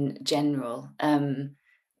models in general,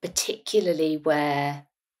 particularly where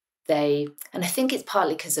and I think it's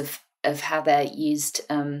partly because of how they're used.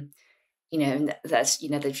 And that's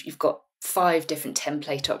you've got 5 different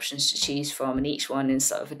template options to choose from, and each one is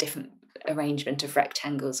sort of a different arrangement of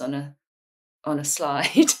rectangles on a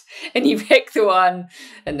slide, and you pick the one,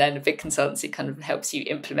 and then a big consultancy kind of helps you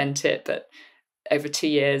implement it, but over 2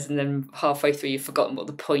 years, and then halfway through you've forgotten what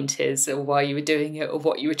the point is or why you were doing it or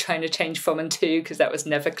what you were trying to change from and to, because that was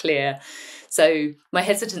never clear. So my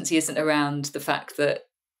hesitancy isn't around the fact that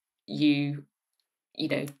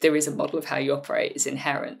there is a model of how you operate is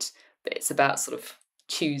inherent, but it's about sort of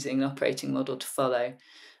choosing an operating model to follow.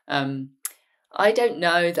 I don't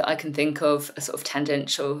know that I can think of a sort of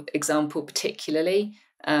tangential example particularly,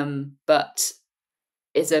 but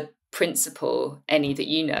is a principle any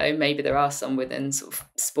that maybe there are some within sort of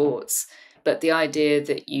sports, but the idea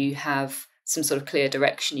that you have some sort of clear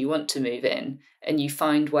direction you want to move in, and you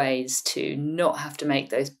find ways to not have to make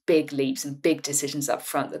those big leaps and big decisions up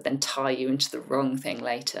front that then tie you into the wrong thing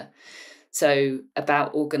later. So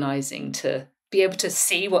about organising to be able to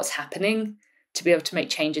see what's happening, to be able to make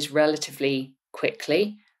changes relatively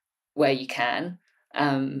quickly where you can,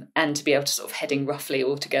 and to be able to sort of heading roughly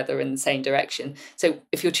all together in the same direction. So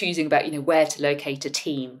if you're choosing about, where to locate a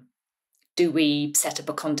team, do we set up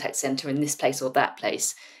a contact centre in this place or that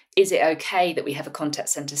place? Is it okay that we have a contact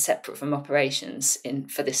centre separate from operations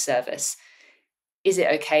for this service? Is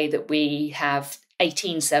it okay that we have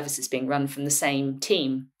 18 services being run from the same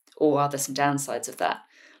team, or are there some downsides of that?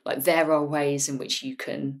 Like, there are ways in which you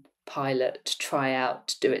can pilot, try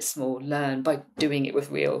out, do it small, learn by doing it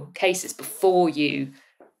with real cases before you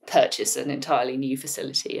purchase an entirely new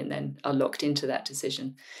facility and then are locked into that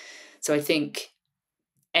decision. So I think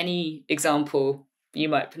any example, you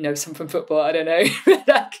might know some from football, I don't know,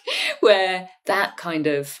 like, where that kind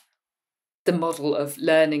of the model of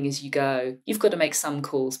learning as you go, you've got to make some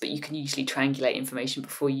calls, but you can usually triangulate information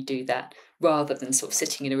before you do that, rather than sort of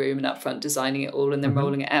sitting in a room and upfront designing it all and then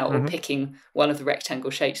rolling it out, or picking one of the rectangle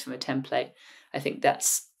shapes from a template. I think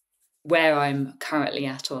that's where I'm currently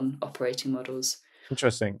at on operating models.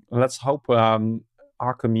 Interesting. Let's hope our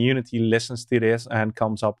community listens to this and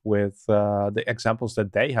comes up with the examples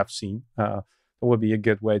that they have seen. It would be a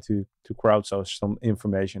good way to crowdsource some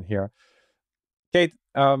information here. Kate,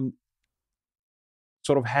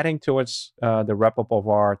 sort of heading towards the wrap up of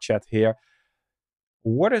our chat here,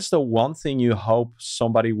 what is the one thing you hope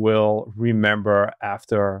somebody will remember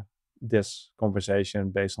after this conversation,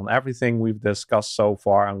 based on everything we've discussed so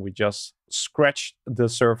far? And we just scratched the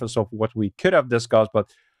surface of what we could have discussed,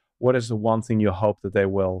 but what is the one thing you hope that they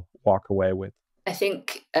will walk away with? I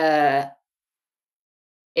think,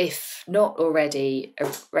 if not already,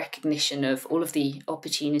 a recognition of all of the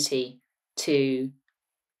opportunity to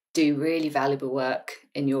do really valuable work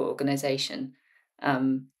in your organisation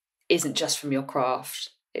isn't just from your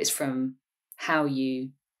craft, it's from how you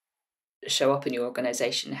show up in your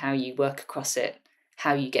organisation, how you work across it,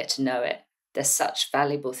 how you get to know it. There's such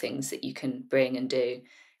valuable things that you can bring and do,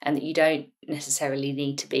 and that you don't necessarily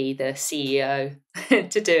need to be the CEO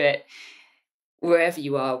to do it. Wherever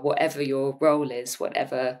you are, whatever your role is,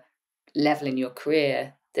 whatever level in your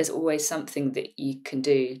career, there's always something that you can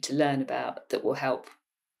do to learn about that will help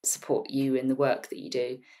support you in the work that you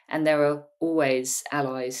do. And there are always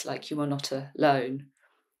allies, like, you are not alone.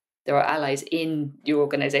 There are allies in your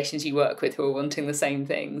organisations you work with who are wanting the same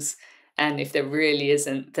things. And if there really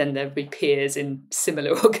isn't, then there'll be peers in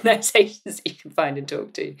similar organisations that you can find and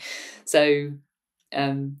talk to. So,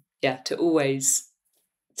 to always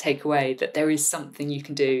take away that there is something you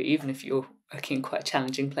can do, even if you're working in quite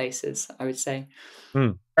challenging places, I would say.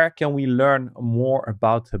 Where can we learn more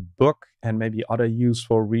about the book and maybe other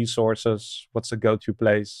useful resources? What's the go-to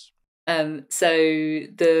place? So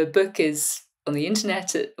the book is on the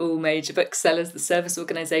internet at all major booksellers, The Service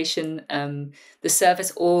Organisation.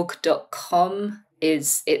 Theserviceorg.com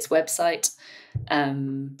is its website.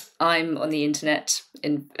 I'm on the internet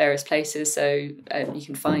in various places, so you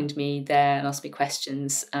can find me there and ask me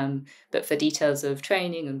questions. But for details of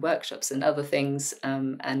training and workshops and other things,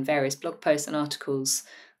 and various blog posts and articles,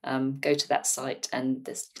 go to that site, and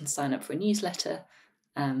you can sign up for a newsletter.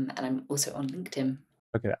 And I'm also on LinkedIn.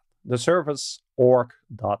 Look at that.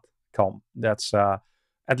 theserviceorg.com. That's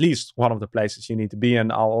at least one of the places you need to be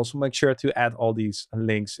in. I'll also make sure to add all these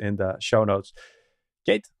links in the show notes.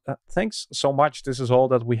 Kate, thanks so much. This is all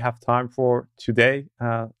that we have time for today.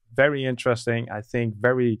 Very interesting. I think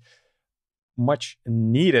very much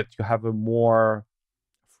needed to have a more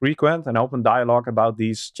frequent and open dialogue about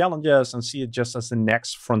these challenges and see it just as the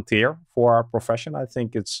next frontier for our profession. I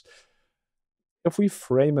think if we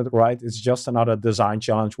frame it right, it's just another design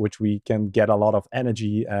challenge which we can get a lot of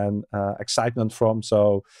energy and excitement from.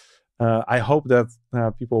 So I hope that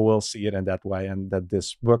people will see it in that way, and that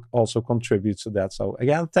this book also contributes to that. So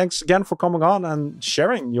again, thanks again for coming on and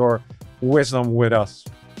sharing your wisdom with us.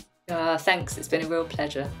 Thanks. It's been a real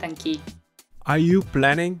pleasure. Thank you. Are you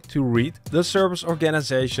planning to read The Service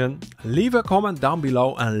Organization? Leave a comment down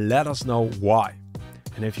below and let us know why.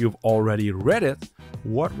 And if you've already read it,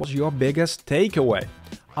 what was your biggest takeaway?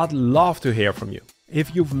 I'd love to hear from you.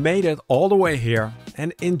 If you've made it all the way here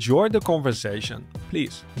and enjoyed the conversation,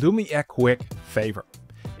 please do me a quick favor.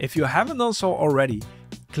 If you haven't done so already,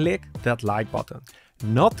 click that like button.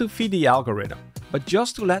 Not to feed the algorithm, but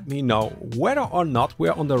just to let me know whether or not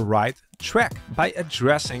we're on the right track by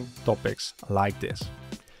addressing topics like this.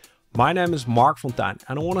 My name is Mark Fonteijn,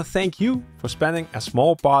 and I want to thank you for spending a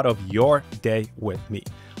small part of your day with me.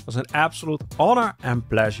 It was an absolute honor and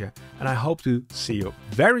pleasure, and I hope to see you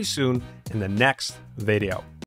very soon in the next video.